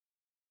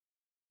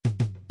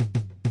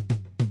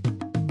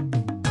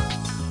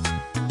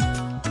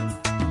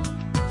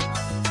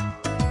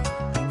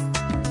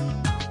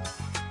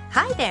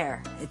Hi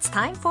there! It's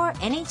time for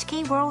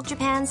NHK World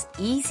Japan's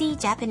Easy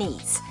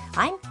Japanese.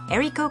 I'm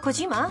Eriko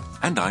Kojima.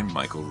 And I'm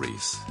Michael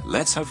Reese.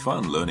 Let's have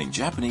fun learning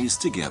Japanese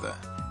together.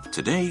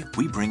 Today,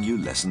 we bring you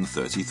Lesson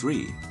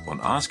 33 on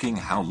asking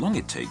how long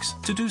it takes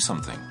to do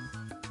something.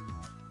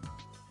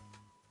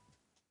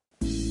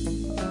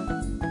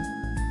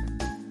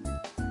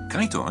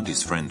 Kaito and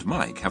his friend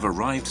Mike have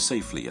arrived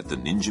safely at the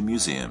Ninja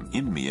Museum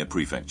in Mie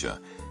Prefecture.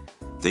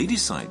 They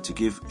decide to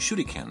give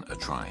shuriken a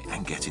try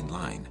and get in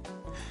line.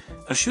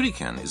 A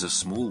shuriken is a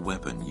small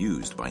weapon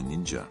used by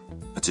ninja.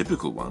 A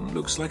typical one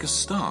looks like a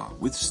star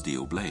with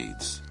steel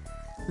blades.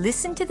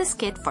 Listen to the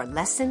skit for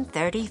Lesson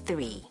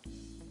 33.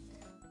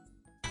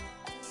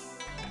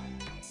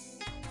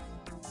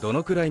 ど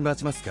のくらい待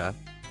ちますか?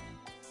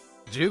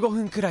 15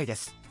分くらいで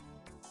す。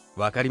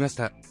わかりまし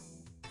た。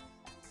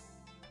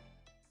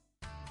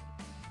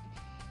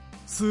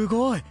す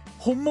ごい、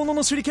本物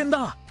の手裏剣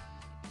だ。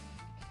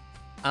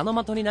あ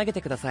の的に投げ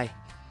てください。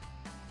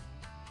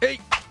えい。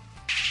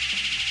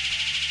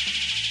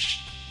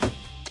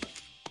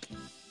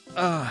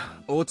あ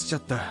あ、落ちちゃ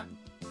った。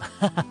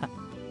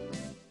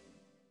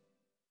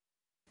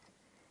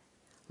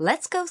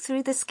Let's go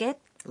through the skit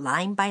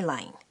line by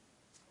line.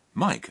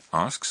 Mike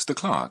asks the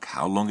clerk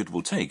how long it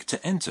will take to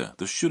enter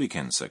the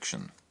shuriken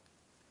section.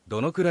 ど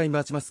のくらい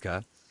待ちます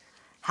か?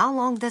 How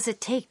long does it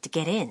take to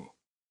get in?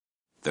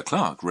 The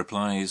clerk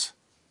replies,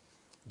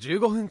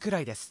 15分くら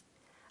いです。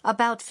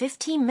About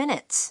 15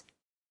 minutes.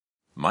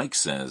 Mike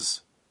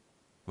says,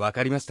 わ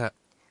かりました。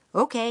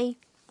Okay.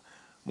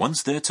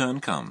 Once their turn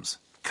comes,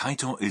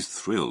 Kaito is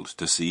thrilled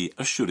to see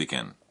a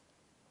shuriken.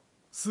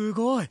 す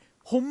ごい、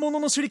本物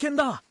の手裏剣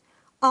だ。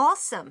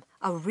Awesome!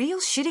 A real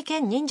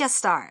shuriken ninja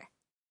star.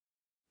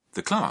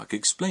 The clerk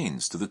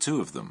explains to the two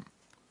of them.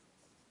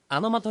 あ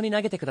の的に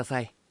投げてくださ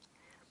い。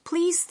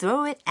Please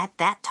throw it at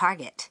that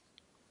target.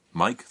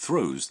 Mike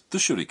throws the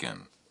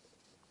shuriken.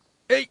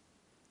 えい。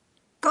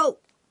 Go!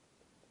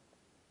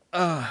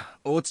 ああ、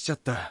落ちちゃっ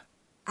た。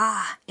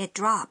Ah, it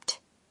dropped.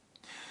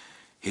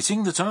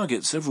 Hitting the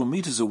target several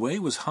meters away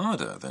was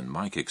harder than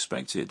Mike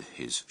expected.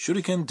 His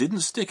shuriken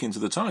didn't stick into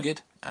the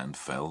target and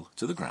fell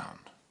to the ground.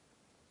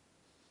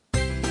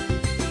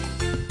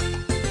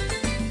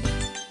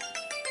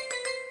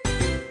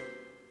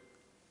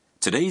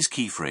 Today's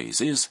key phrase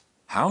is,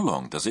 how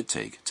long does it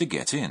take to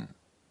get in?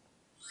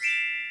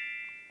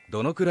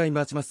 どのくらい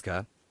待ちます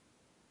か?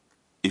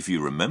 If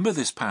you remember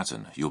this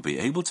pattern, you'll be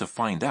able to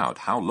find out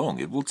how long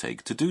it will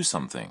take to do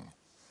something.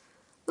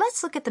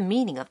 Let's look at the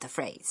meaning of the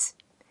phrase.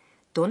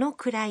 どの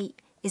くらい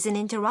is an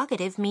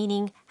interrogative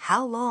meaning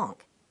how long.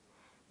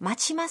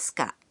 待ちます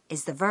か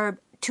is the verb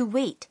to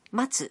wait,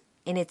 待つ,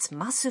 in its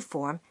ます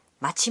form,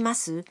 待ちま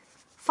す,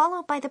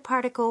 followed by the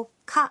particle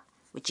か,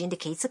 which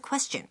indicates a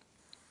question.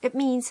 It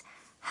means,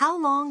 how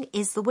long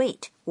is the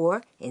wait?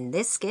 Or, in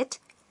this skit,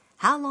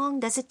 how long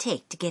does it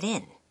take to get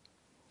in?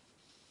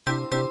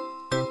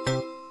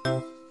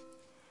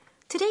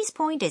 Today's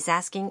point is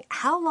asking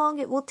how long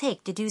it will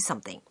take to do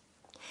something.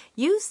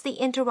 Use the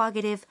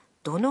interrogative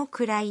どの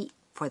くらい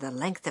for the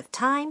length of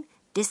time,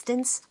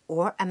 distance,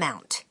 or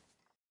amount.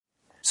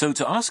 So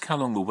to ask how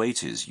long the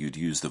wait is, you'd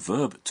use the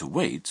verb to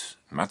wait,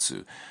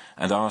 matsu,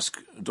 and ask,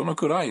 どの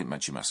くらい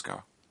待ちます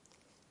か?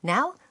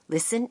 Now,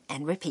 listen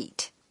and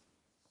repeat.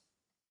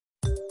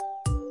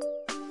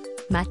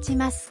 待ち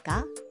ます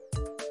か?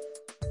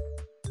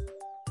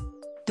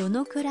 ど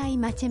のくらい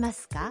待ちま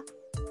すか?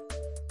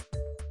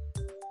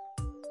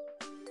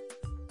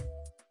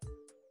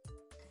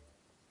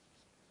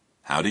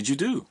 How did you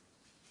do?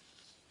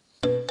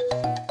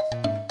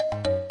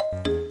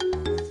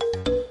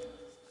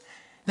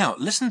 Now,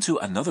 listen to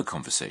another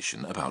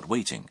conversation about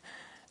waiting.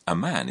 A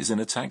man is in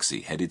a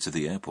taxi headed to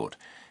the airport.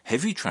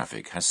 Heavy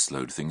traffic has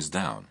slowed things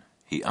down.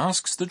 He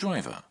asks the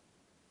driver.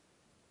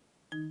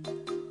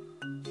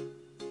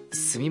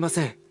 すみま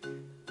せん。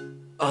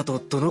あと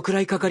どのく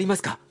らいかかりま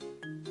すか?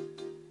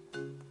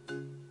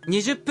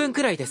 20分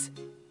くらいです。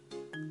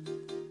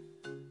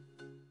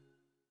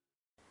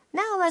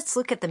 Now let's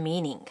look at the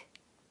meaning.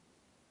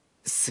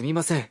 すみ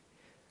ません。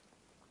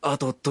あ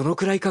とどの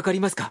くらいかかり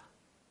ますか?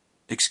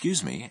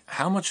 Excuse me,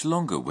 how much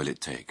longer will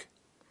it take?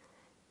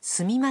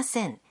 すみま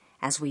せん,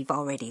 as we've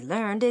already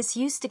learned, is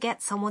used to get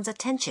someone's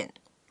attention.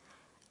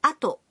 あ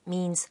と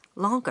means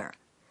longer.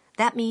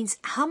 That means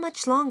how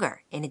much longer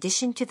in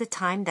addition to the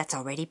time that's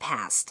already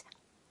passed.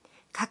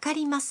 かか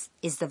ります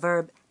is the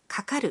verb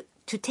かかる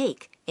to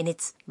take in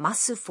its ま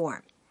す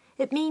form.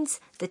 It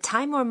means the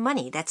time or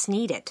money that's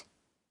needed.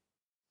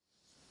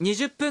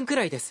 20分く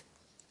らいです。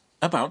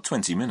 About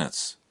 20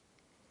 minutes.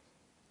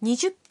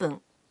 20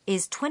分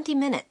is 20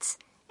 minutes,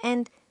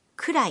 and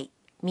くらい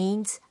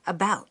means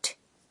about.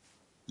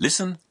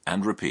 Listen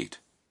and repeat.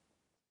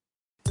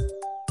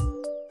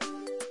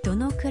 ど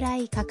のくら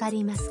いかか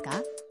ります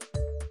か?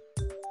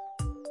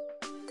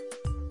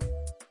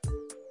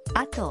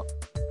 あと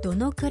ど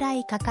のくら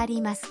いかか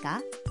ります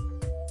か?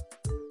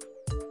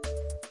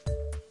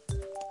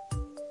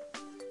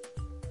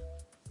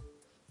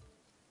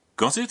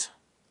 Got it?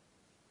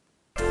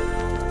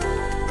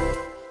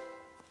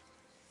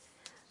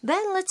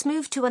 Then let's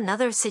move to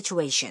another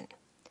situation.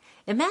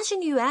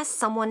 Imagine you ask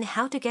someone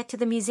how to get to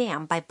the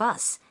museum by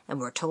bus and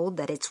we're told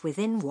that it's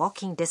within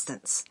walking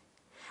distance.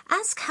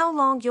 Ask how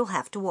long you'll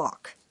have to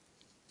walk.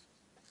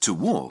 To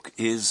walk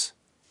is,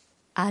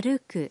 歩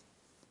く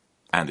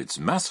and its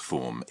mass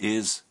form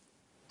is,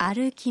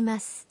 歩きま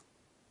す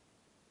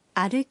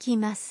歩き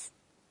ます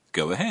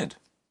go ahead.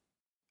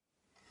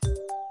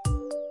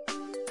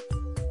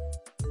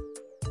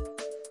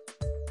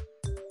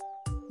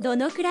 ど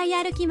のくらい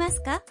歩きま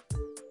すか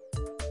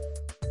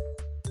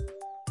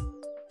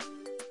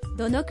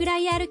どのくら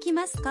い歩き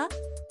ますか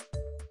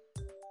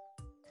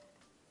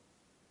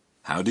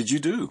How did you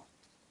do?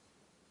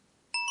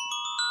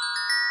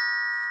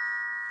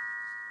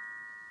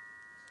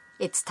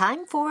 It's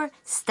time for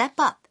Step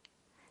Up.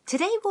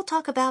 Today we'll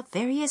talk about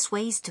various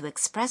ways to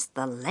express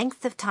the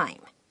length of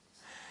time.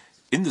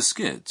 In the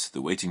skit,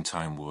 the waiting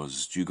time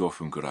was 15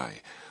分くら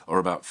い, or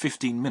about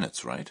 15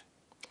 minutes, right?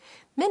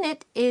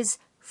 Minute is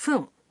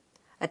分.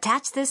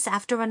 Attach this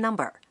after a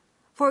number.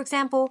 For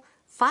example,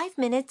 5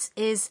 minutes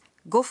is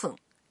 5分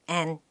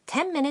and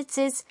 10 minutes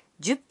is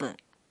 10分.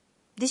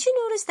 Did you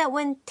notice that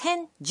when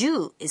 10,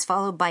 10 is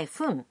followed by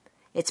分,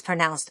 it's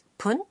pronounced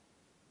分?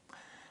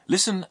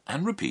 Listen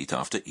and repeat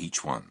after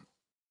each one.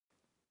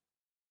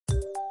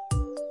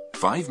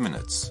 5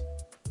 minutes.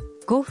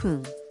 5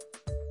分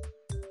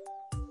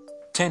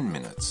 10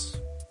 minutes.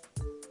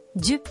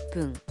 10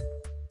分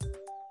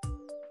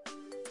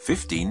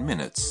 15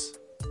 minutes.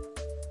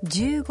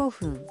 15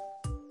分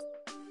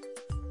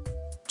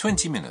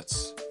 20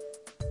 minutes.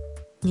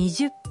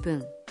 20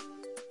分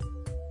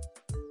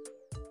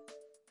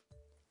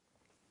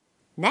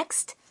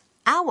Next,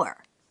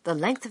 hour. The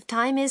length of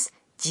time is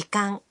時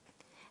間.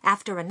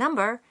 After a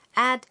number,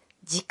 add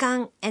時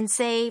間 and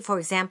say, for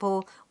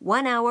example,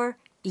 1 hour,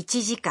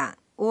 1時間,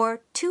 or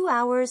 2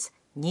 hours,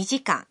 2時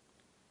間.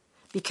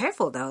 Be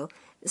careful though.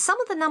 Some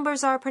of the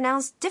numbers are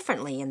pronounced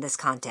differently in this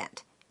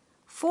content.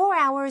 4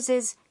 hours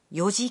is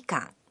 4時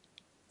間.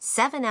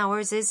 7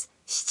 hours is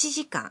 7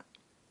時間.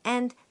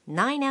 And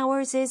 9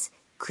 hours is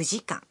 9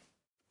時間.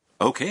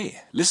 Okay,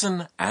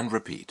 listen and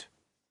repeat.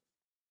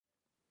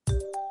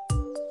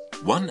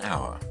 1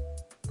 hour.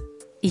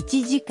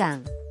 1時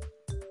間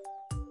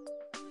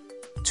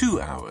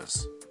 2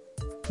 hours.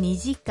 2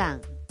時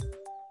間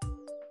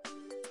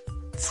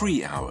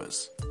 3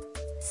 hours.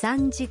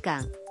 3時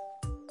間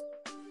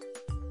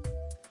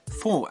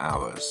 4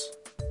 hours.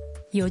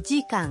 4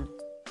時間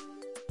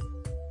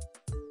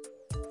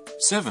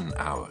 7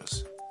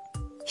 hours.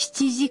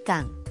 7時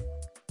間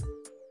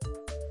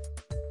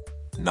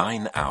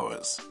 9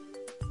 hours.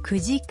 9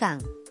時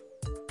間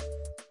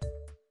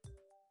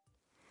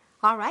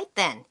All right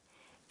then.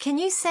 Can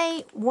you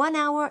say 1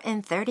 hour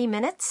and 30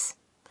 minutes?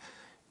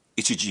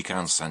 1時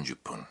間30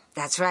分.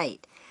 That's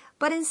right.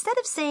 But instead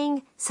of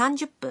saying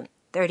 30分,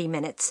 30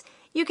 minutes,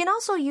 you can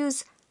also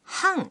use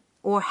半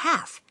or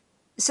half.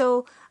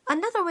 So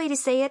another way to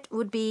say it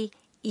would be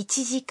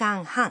 1時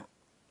間半.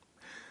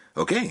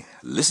 Okay,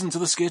 listen to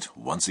the skit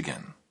once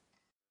again.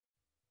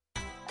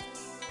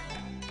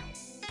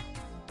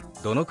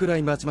 どのくら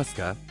い待ちます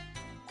か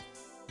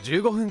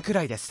？15分く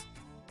らいです。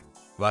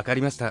わか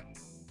りました。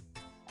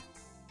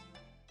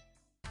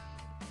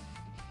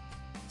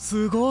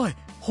すごい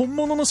本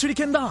物の手裏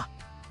剣だ。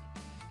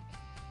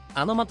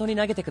あの的に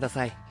投げてくだ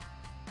さい。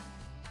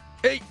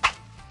えい。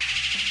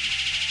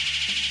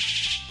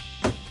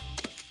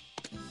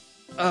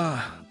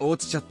ああ、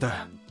落ちちゃっ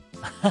た。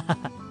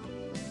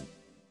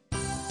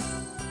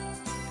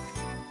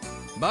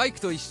マイ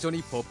クと一緒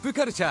にポップ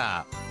カルチ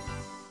ャー。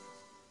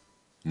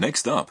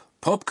Next up,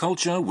 Pop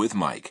Culture with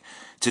Mike.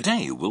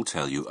 Today we'll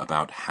tell you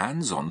about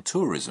hands-on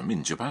tourism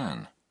in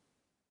Japan.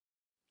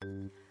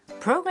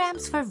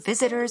 Programs for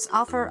visitors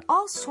offer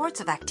all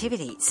sorts of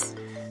activities.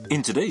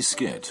 In today's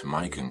skit,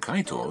 Mike and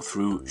Kaito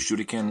threw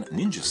shuriken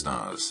ninja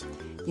stars.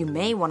 You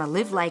may want to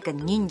live like a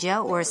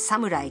ninja or a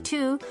samurai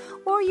too,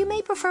 or you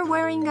may prefer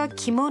wearing a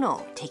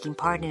kimono, taking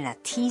part in a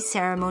tea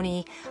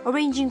ceremony,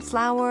 arranging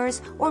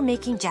flowers, or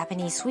making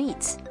Japanese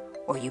sweets.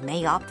 Or you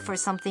may opt for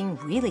something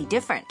really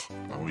different.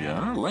 Oh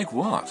yeah? Like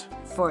what?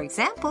 For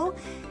example,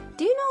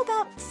 do you know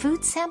about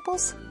food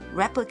samples?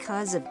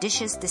 Replicas of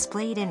dishes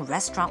displayed in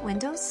restaurant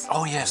windows?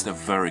 Oh yes, they're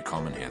very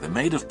common here. They're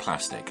made of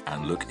plastic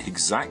and look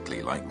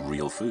exactly like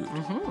real food.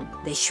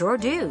 They sure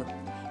do.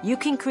 You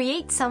can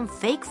create some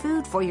fake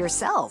food for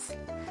yourself.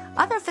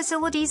 Other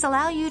facilities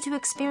allow you to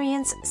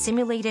experience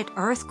simulated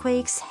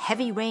earthquakes,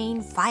 heavy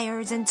rain,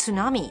 fires, and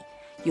tsunami.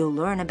 You'll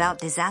learn about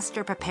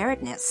disaster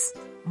preparedness.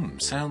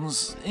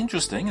 Sounds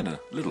interesting and a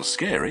little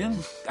scary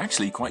and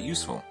actually quite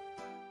useful.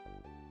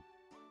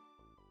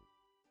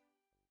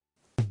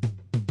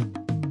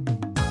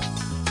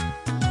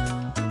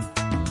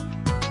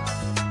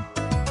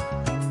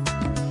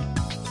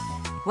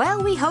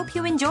 Well, we hope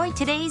you enjoyed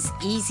today's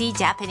Easy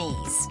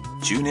Japanese.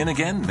 Tune in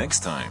again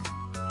next time.